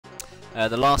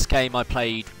The last game I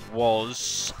played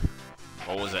was...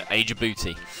 what was it? Age of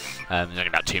Booty. It was only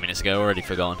about 2 minutes ago, already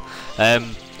forgotten.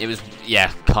 It was,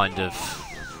 yeah, kind of...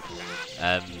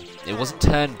 it wasn't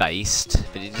turn-based,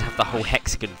 but it didn't have the whole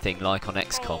hexagon thing like on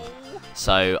XCOM.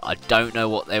 So I don't know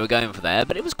what they were going for there,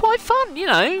 but it was quite fun, you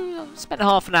know. I spent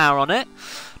half an hour on it.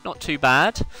 Not too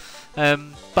bad.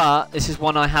 But this is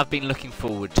one I have been looking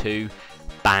forward to.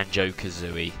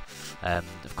 Banjo-Kazooie.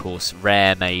 Of course,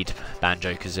 Rare made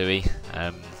Banjo-Kazooie.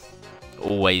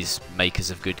 Always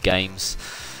makers of good games.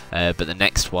 But the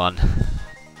next one,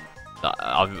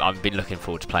 I've been looking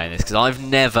forward to playing this because I've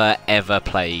never ever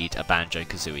played a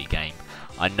Banjo-Kazooie game.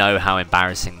 I know how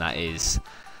embarrassing that is,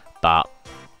 but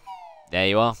there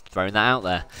you are, throwing that out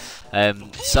there.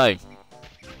 So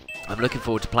I'm looking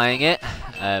forward to playing it.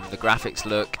 The graphics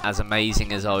look as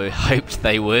amazing as I hoped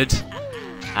they would,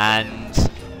 and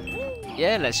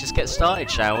yeah, let's just get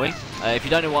started, shall we? If you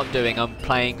don't know what I'm doing, I'm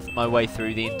playing my way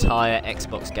through the entire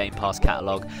Xbox Game Pass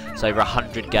catalogue. It's over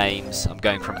 100 games. I'm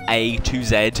going from A to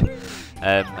Z,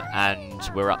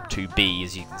 and we're up to B,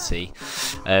 as you can see.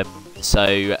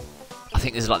 So I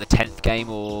think this is like the 10th game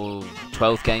or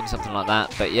 12th game, something like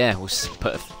that. But yeah, we'll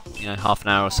put half an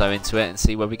hour or so into it and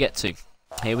see where we get to.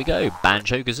 Here we go,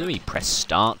 Banjo-Kazooie. Press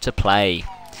start to play.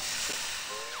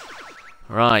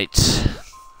 Right.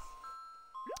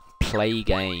 Play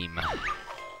game.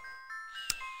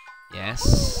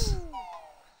 Yes.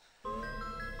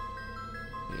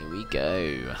 Here we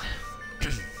go.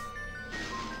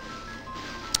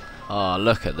 Oh,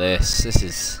 look at this. This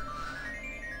is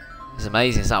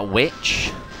amazing. Is that a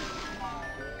witch?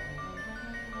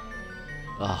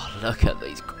 Oh, look at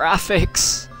these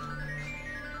graphics.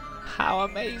 How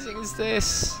amazing is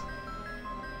this?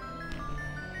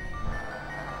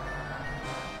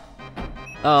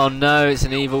 Oh no, it's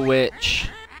an evil witch.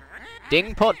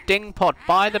 Ding pot,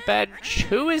 by the bench.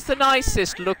 Who is the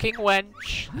nicest looking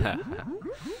wench?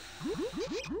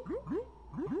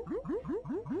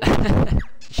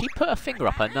 She put her finger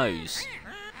up her nose.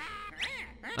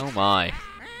 Oh my.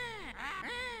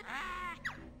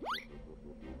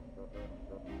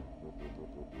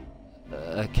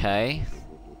 Okay.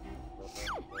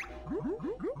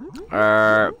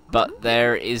 But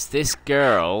there is this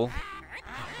girl.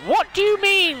 What do you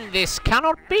mean this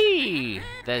cannot be?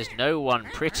 There's no one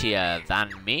prettier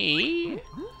than me.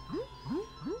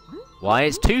 Why,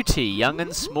 it's Tootie, young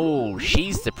and small.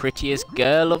 She's the prettiest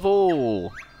girl of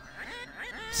all.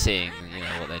 Seeing, you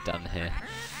know, what they've done here.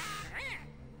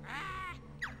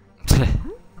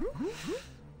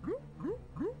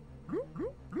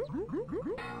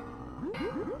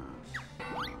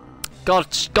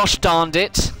 Gosh darned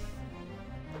it.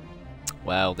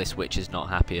 Well, this witch is not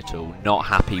happy at all. Not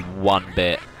happy one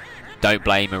bit. Don't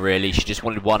blame her, really. She just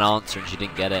wanted one answer and she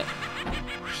didn't get it.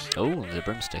 Oh, there's a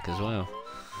broomstick as well.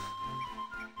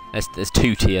 There's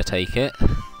Tootie, I take it.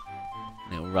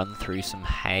 And it'll run through some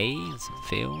hay and some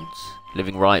fields.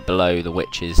 Living right below the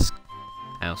witch's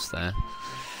house there.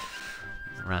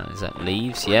 Right, is that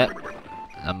leaves? Yep.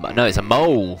 No, it's a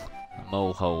mole. A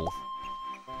mole hole.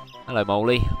 Hello,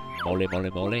 Molly.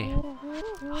 Molly.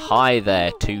 Hi there,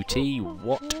 Tootie.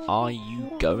 What are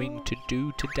you going to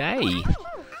do today?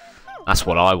 That's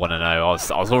what I want to know. I was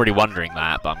already wondering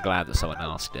that, but I'm glad that someone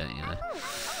asked it, you know.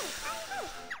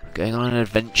 Going on an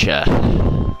adventure.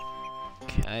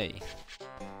 Okay.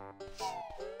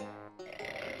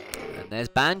 And there's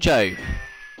Banjo.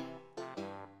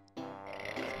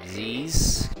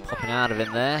 Z's popping out of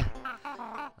in there.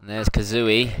 And there's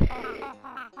Kazooie.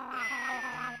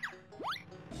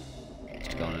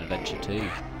 Go on an adventure too.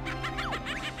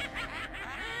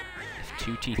 If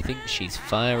Tootie thinks she's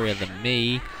fierier than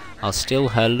me, I'll steal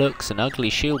her looks and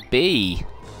ugly she'll be.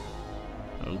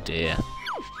 Oh dear.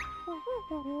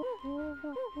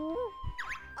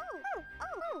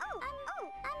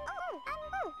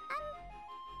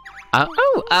 Oh.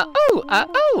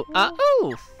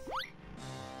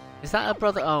 Is that her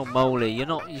brother? Oh, Moley, you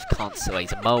can't see.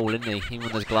 He's a mole, isn't he? Even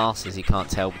with those glasses, he can't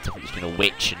tell between a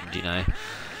witch and, you know,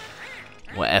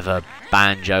 whatever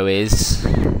Banjo is.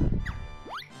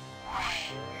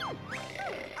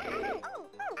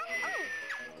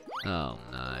 Oh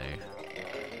no.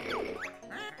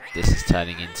 This is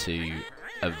turning into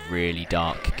a really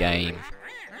dark game.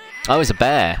 Oh, it's a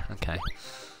bear. Okay.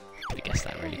 Could have guessed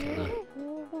that really, couldn't I?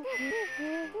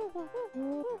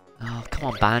 Oh, come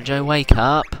on, Banjo, wake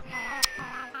up.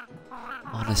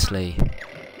 Honestly.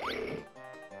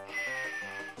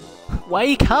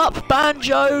 Wake up,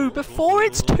 Banjo, before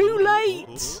it's too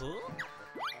late!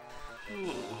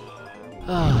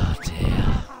 Oh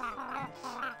dear.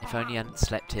 If only I hadn't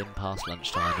slept in past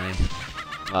lunchtime, eh?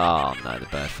 Oh no, the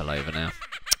bird fell over now.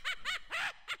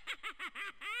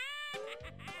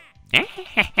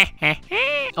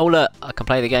 Oh look, I can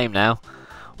play the game now.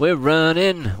 We're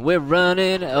running, we're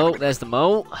running. Oh, there's the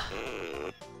mole.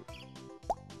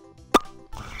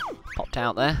 Popped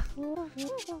out there.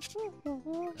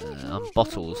 I'm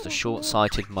Bottles, the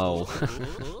short-sighted mole.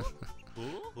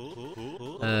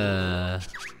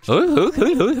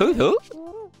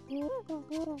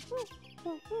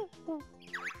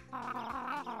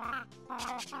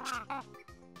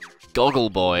 Goggle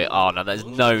boy. Oh no, there's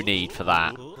no need for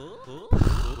that.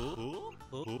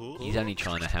 He's only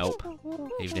trying to help,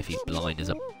 even if he's blind as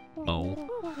a mole.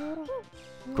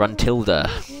 Gruntilda.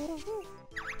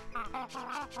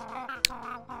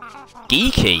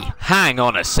 Geeky. Hang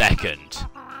on a second.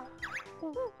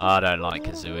 I don't like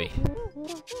Kazooie.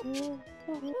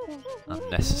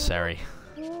 Unnecessary.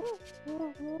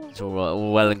 It's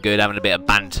all well and good having a bit of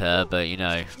banter, but you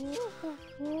know,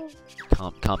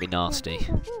 can't be nasty.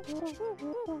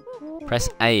 Press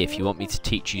A if you want me to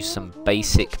teach you some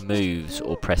basic moves,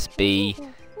 or press B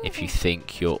if you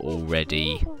think you're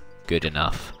already good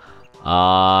enough.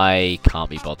 I can't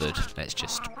be bothered. Let's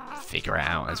just figure it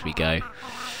out as we go.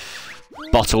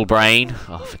 Bottle brain.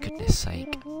 Oh, for goodness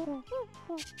sake.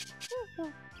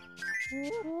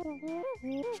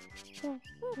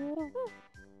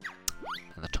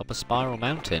 At the top of Spiral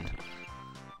Mountain.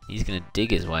 He's going to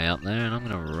dig his way up there, and I'm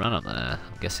going to run up there. I'm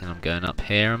guessing I'm going up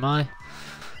here, am I?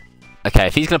 Okay,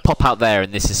 if he's going to pop out there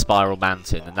and this is Spiral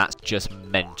Mountain, then that's just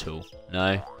mental.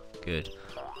 No? Good.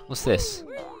 What's this?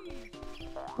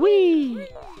 Whee!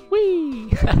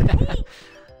 Whee!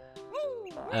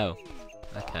 Oh.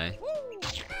 Okay.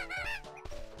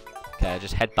 Okay, I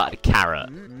just headbutted a carrot.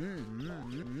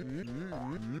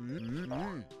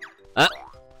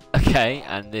 Okay,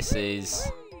 and this is...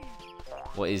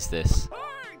 What is this?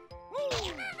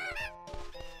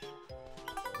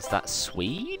 Is that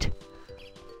Swede?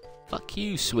 Fuck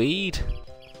you, Swede.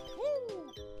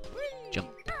 Jump,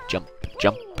 jump,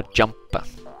 jump, jump.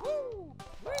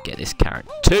 Get this carrot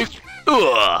too.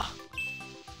 Ugh!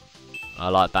 I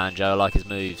like Banjo, I like his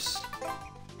moves.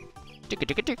 We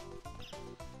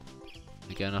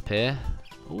going up here?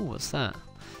 Ooh, what's that?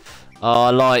 Oh, I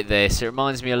like this. It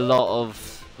reminds me a lot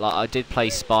of... Like, I did play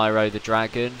Spyro the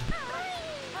Dragon.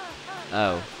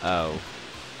 Oh, oh,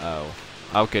 oh.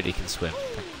 Oh, good, he can swim.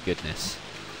 Thank goodness.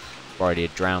 Already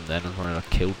had drowned then. I was wondering if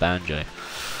I killed Banjo.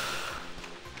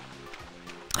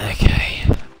 Okay.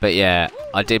 But yeah,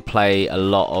 I did play a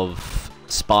lot of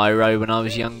Spyro when I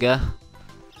was younger.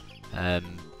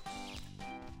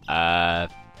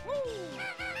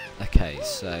 Okay,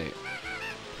 so...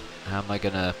 How am I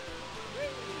gonna...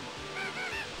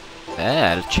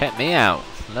 There, check me out.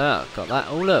 Look, got that.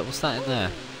 Oh, look, what's that in there?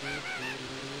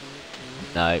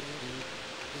 No.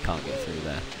 Can't get through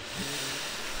there.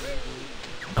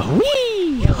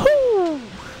 Whee! Hoo!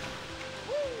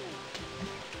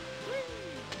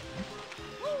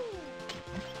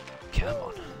 Come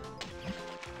on.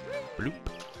 Bloop.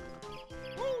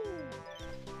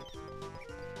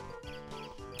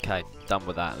 Okay, done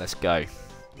with that. Let's go.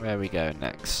 Where are we going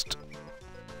next?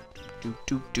 Do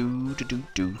do do do do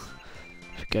do.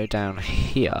 Let's go down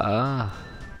here. Let's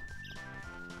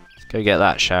go get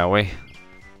that, shall we?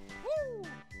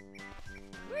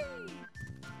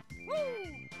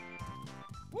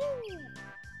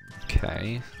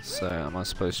 Okay, so am I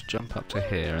supposed to jump up to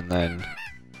here and then...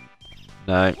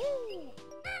 No.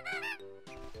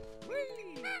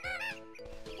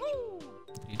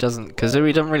 He doesn't...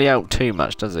 Kazooie doesn't really help too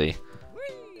much, does he?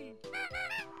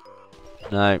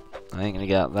 No, I ain't gonna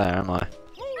get up there, am I?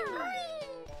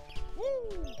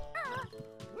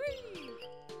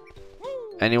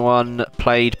 Anyone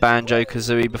played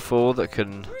Banjo-Kazooie before that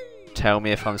can tell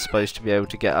me if I'm supposed to be able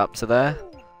to get up to there?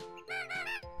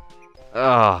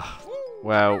 Ah.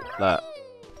 Well, look.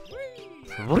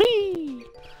 Whee!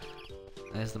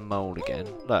 There's the mole again.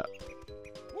 Look.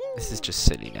 This is just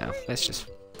silly now. Let's just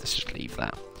leave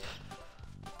that.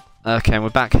 Okay, and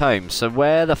we're back home. So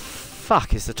where the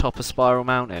fuck is the top of Spiral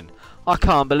Mountain? I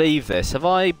can't believe this. Have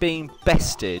I been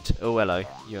bested? Oh, hello.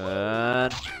 Yeah,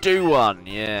 do one.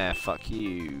 Yeah, fuck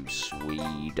you,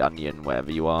 Swede onion,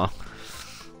 wherever you are.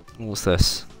 What's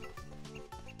this?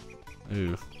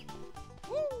 Ooh.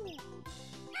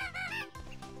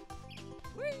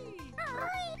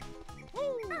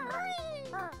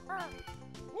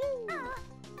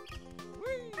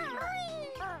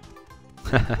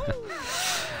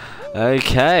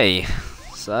 Okay,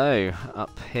 so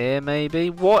up here maybe.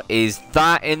 What is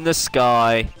that in the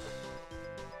sky?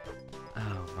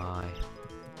 Oh my!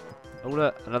 Oh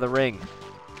look, another ring.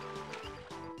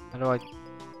 How do I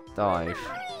dive?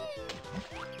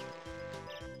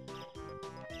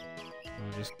 Can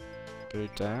I just go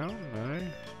down? No.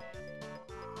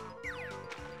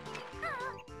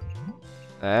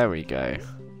 There we go.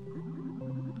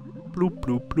 Bloop,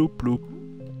 bloop, bloop, bloop.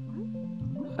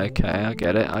 Okay, I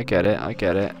get it, I get it, I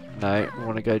get it. No, I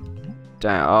want to go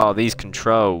down. Oh, these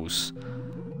controls.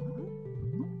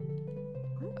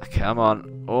 Come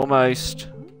on, almost.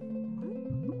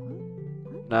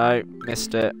 No,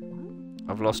 missed it.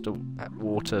 I've lost a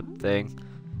water thing.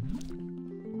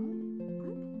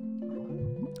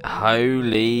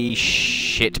 Holy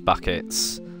shit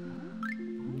buckets.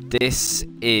 This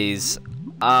is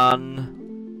unfucking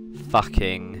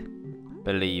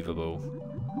believable.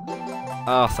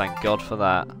 Oh, thank God for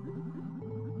that.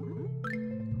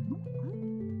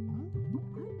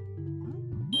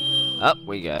 Up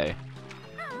we go.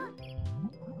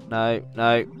 No,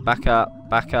 no, back up,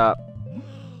 back up.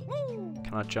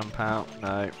 Can I jump out?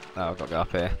 No. Oh, I've got to go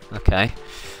up here. Okay.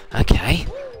 Okay.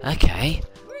 Okay.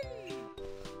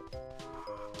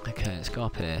 Okay, let's go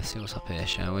up here. See what's up here,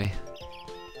 shall we?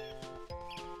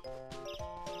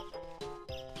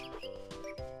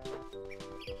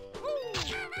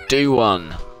 Do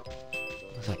one.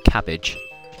 There's a cabbage.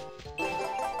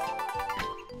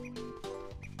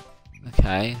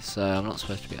 Okay, so I'm not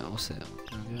supposed to be. What's it?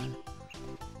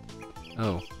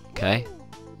 Oh, okay.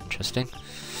 Interesting.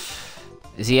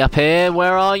 Is he up here?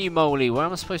 Where are you, Moley? Where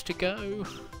am I supposed to go?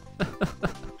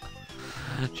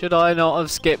 Should I not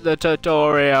have skipped the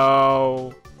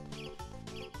tutorial?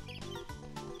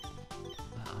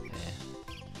 Up here.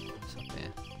 What's up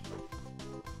here?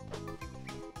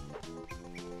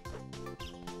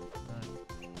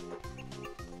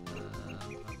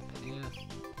 Up here.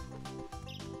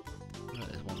 Look,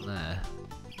 there's one there.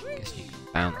 I guess you can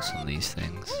bounce on these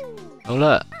things. Oh,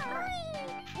 look!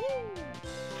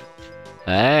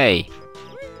 Hey!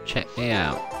 Check me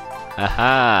out.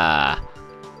 Aha!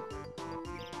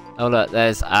 Oh look,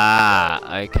 there's...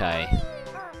 Ah! Okay.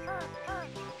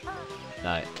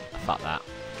 No, fuck that.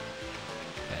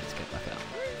 Okay, let's get back up.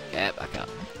 Get back up.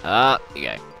 Up you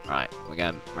go. Right, we're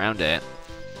going round here.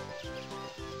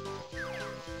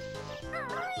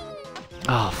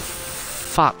 Oh,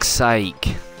 fuck's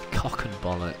sake. Cock and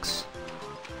bollocks.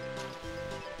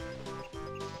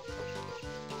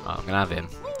 Oh, I'm gonna have him.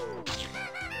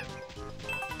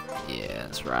 Yeah,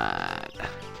 that's right.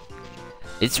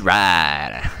 It's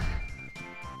right.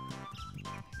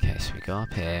 Okay, so we go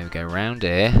up here, we go round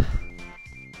here.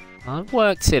 I've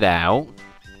worked it out.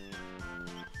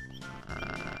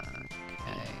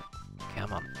 Okay,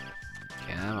 come on.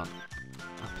 Come on.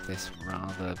 Up this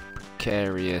rather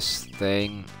precarious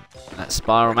thing. That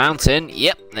spiral mountain.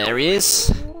 Yep, there he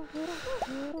is.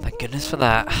 Thank goodness for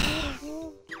that.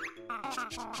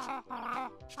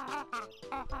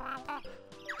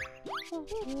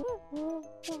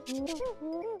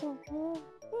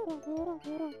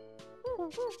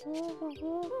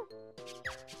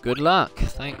 Good luck,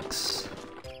 thanks.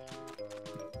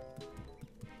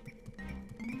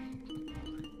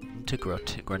 To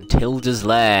Gruntilda's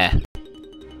lair.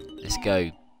 Let's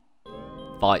go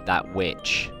fight that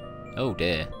witch. Oh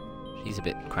dear, she's a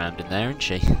bit crammed in there, isn't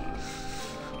she?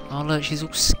 Oh look, she's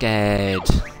all scared.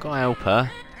 Gotta help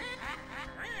her.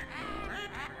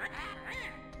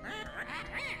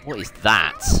 What is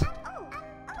that?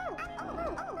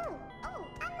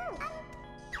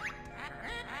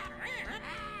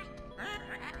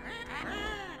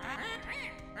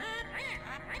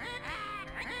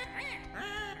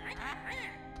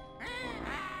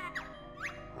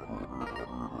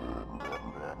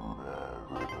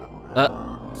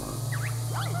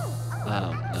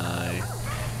 Oh no.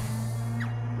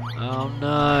 Oh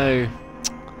no.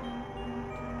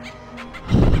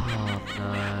 Oh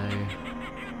no.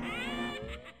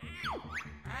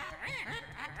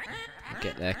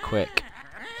 Get there quick.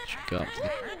 Should go up to the...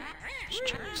 Let's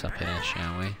check what's up here,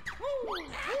 shall we?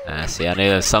 See, I knew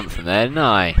there was something there, didn't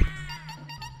I?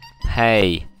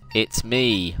 Hey, it's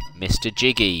me, Mr.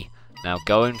 Jiggy. Now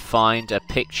go and find a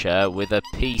picture with a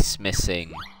piece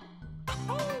missing.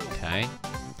 Okay.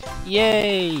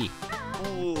 Yay!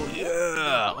 Oh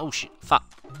yeah! Oh shit! Fuck!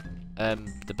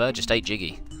 The bird just ate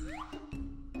Jiggy.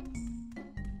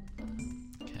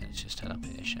 Okay, let's just head up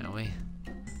here, shall we?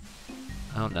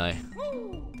 Oh no!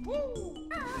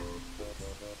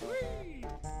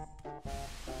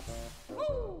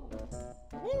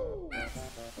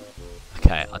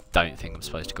 Okay, I don't think I'm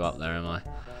supposed to go up there, am I?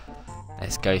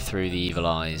 Let's go through the evil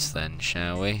eyes then,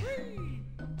 shall we?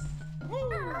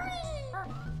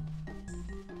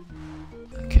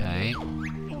 Okay.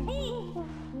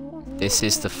 This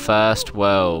is the first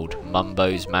world,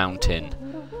 Mumbo's Mountain.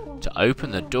 To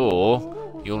open the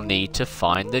door, you'll need to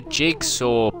find the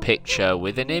jigsaw picture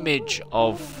with an image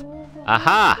of...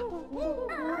 Aha!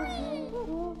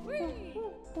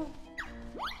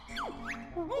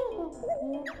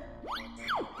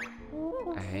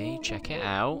 check it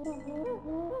out.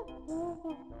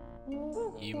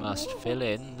 You must fill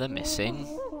in the missing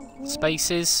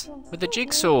spaces with the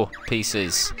jigsaw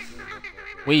pieces.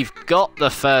 We've got the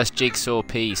first jigsaw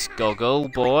piece, Goggle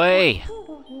Boy.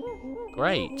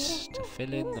 Great. To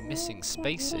fill in the missing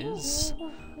spaces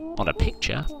on a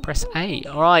picture, press A.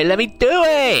 Alright, let me do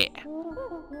it!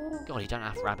 God, he don't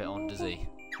have rabbit on, does he?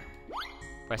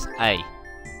 Press A.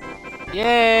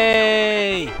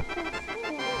 Yay!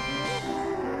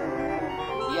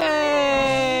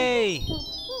 Yay!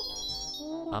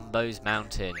 Mumbo's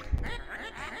Mountain.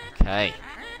 Okay,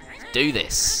 let's do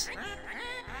this.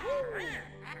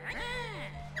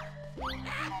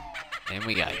 In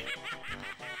we go.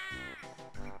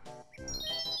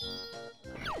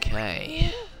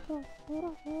 Okay.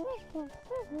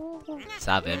 Let's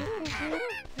have him.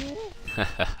 Ha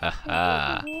ha ha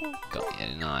ha. Got you,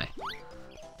 didn't I?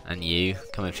 And you.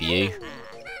 Coming for you.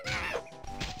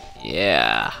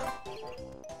 Yeah.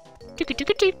 Pick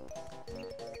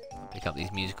up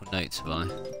these musical notes, have I?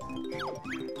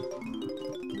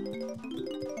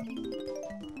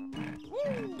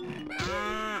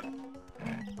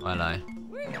 Hello.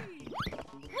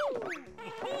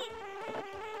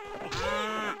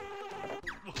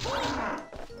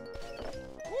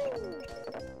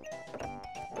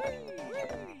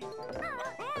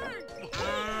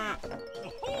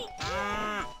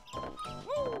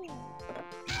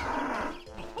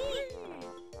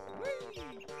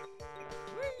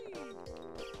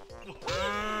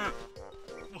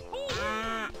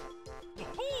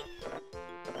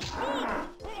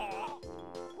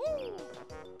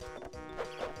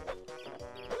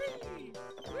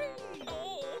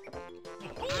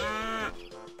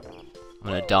 I'm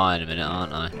gonna die in a minute,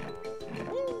 aren't I?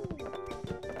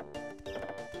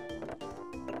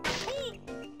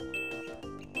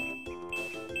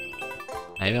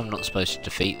 Maybe I'm not supposed to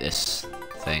defeat this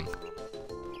thing.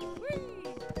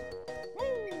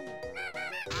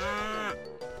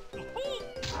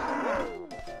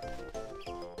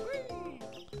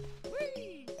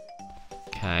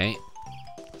 Okay.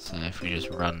 So if we just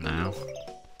run now.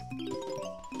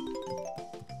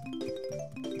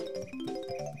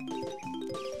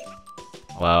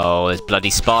 Well, there's bloody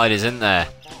spiders, isn't there?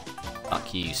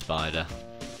 Fuck you, spider.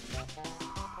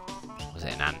 Was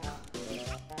it an ant?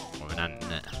 Or an ant,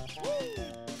 isn't it?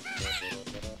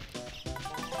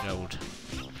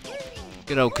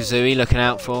 Good old Kazooie looking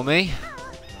out for me.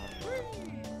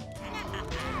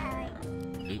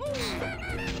 Oops.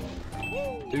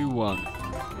 Do one.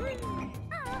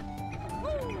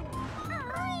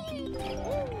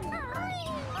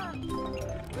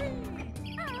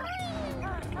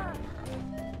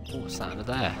 What's that over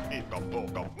there?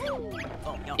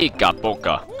 Ika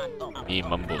Boka. Me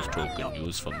Mumbo's token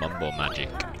used for Mumbo magic.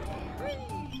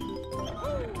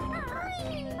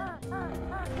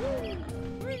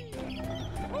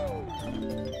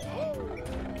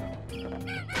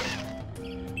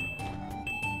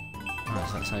 Oh,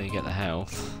 so that's how you get the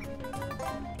health.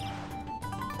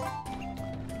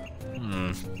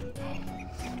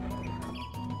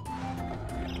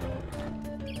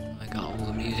 I got all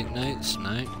the music notes?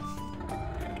 No.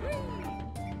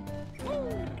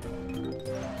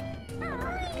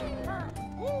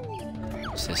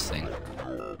 What's this thing?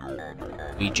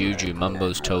 We Juju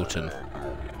Mumbo's totem.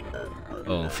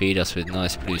 Oh, feed us with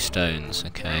nice blue stones.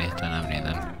 Okay, don't have any of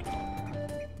them.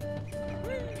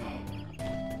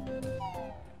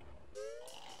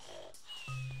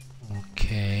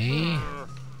 Okay.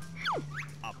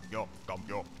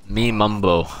 Me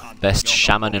Mumbo, best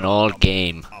shaman in all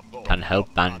game, can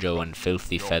help Banjo and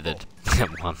Filthy Feathered.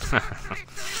 One.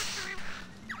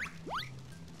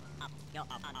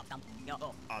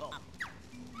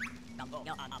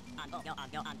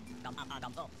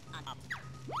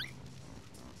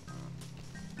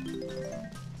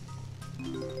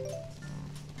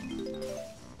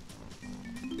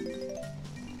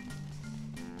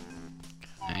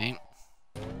 Okay.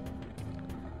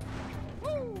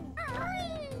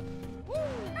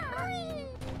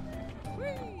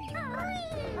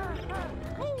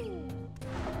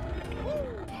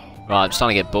 Right, I'm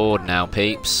starting to get bored now,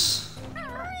 peeps.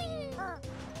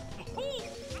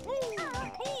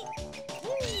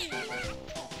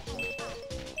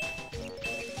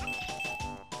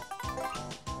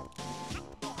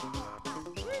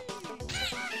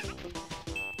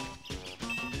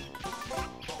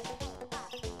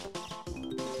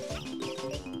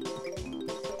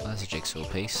 That's a jigsaw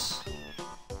piece.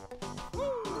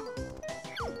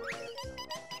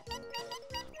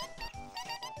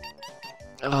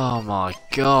 Oh my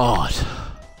god.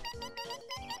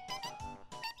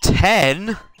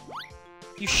 10?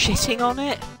 You shitting on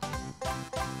it?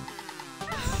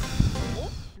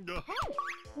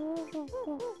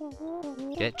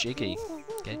 Get jiggy.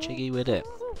 Get jiggy with it.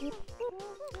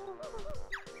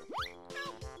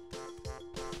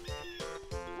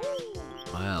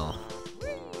 Well.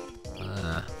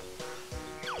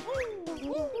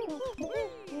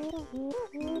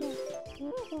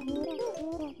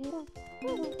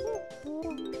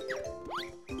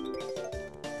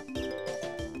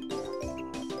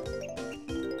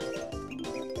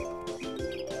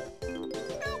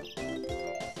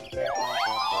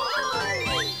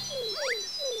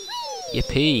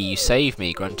 Yippee, you saved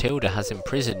me. Gruntilda has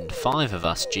imprisoned 5 of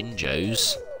us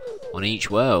Jinjos on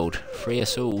each world. Free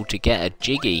us all to get a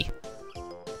jiggy.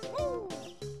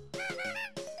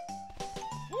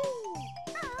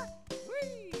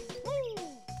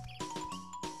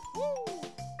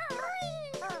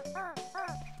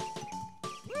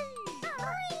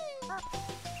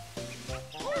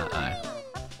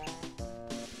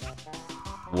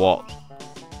 What?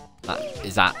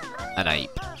 Is that an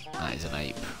ape? That is an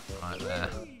ape right there.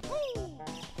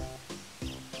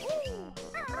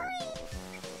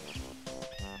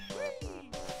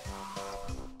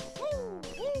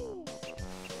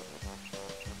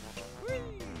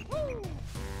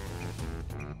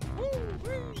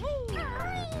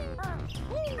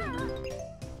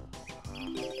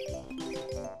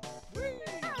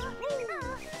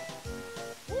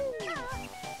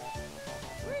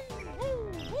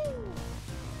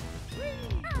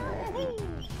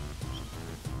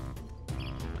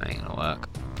 Ain't gonna work.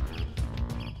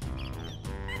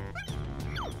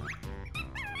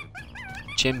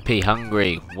 Chimpy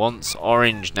hungry, wants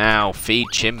orange now. Feed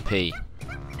Chimpy.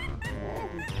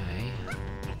 Okay.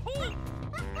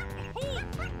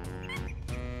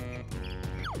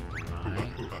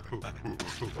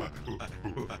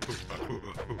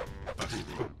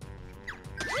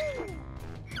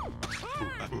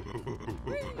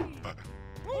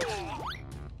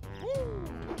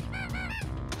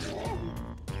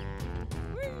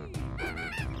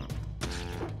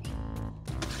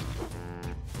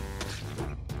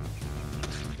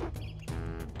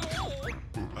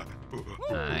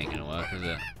 That ain't gonna work, is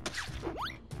it?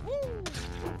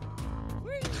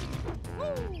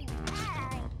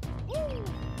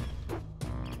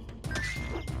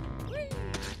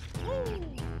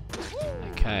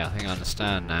 Okay, I think I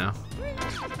understand now.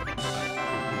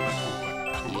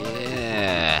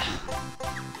 Yeah.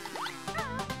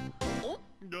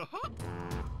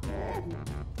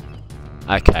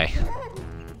 Okay.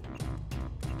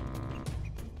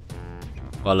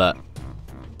 Well, look.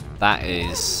 That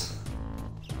is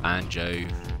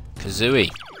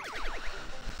Banjo-Kazooie.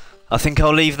 I think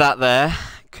I'll leave that there,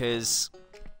 because,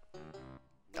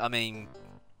 I mean,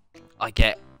 I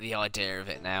get the idea of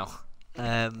it now.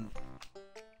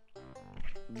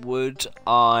 Would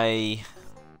I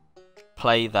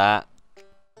play that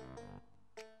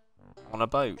on a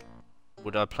boat?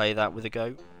 Would I play that with a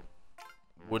goat?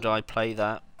 Would I play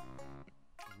that?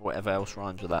 Whatever else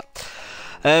rhymes with that.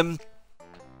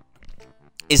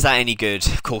 Is that any good?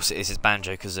 Of course it is. It's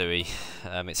Banjo-Kazooie.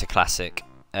 It's a classic.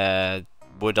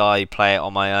 Would I play it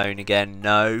on my own again?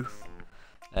 No.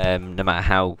 No matter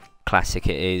how classic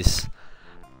it is,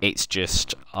 it's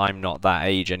just I'm not that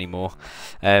age anymore.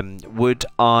 Would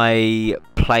I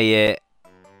play it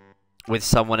with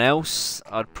someone else?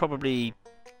 I'd probably,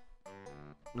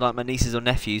 like my nieces or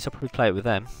nephews, I'd probably play it with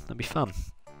them. That'd be fun.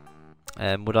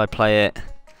 Would I play it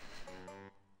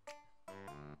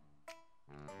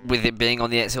with it being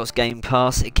on the Xbox Game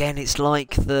Pass? Again, it's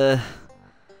like the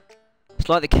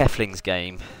Keflings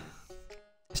game.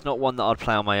 It's not one that I'd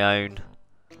play on my own.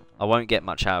 I won't get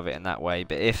much out of it in that way,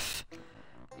 but if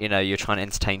you're trying to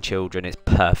entertain children, it's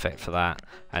perfect for that.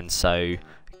 And so,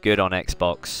 good on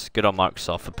Xbox, good on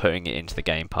Microsoft for putting it into the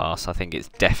Game Pass. I think it's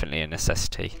definitely a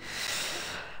necessity.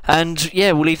 And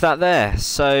yeah, we'll leave that there.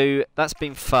 So that's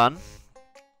been fun.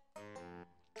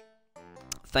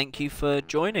 Thank you for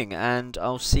joining, and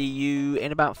I'll see you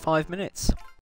in about 5 minutes.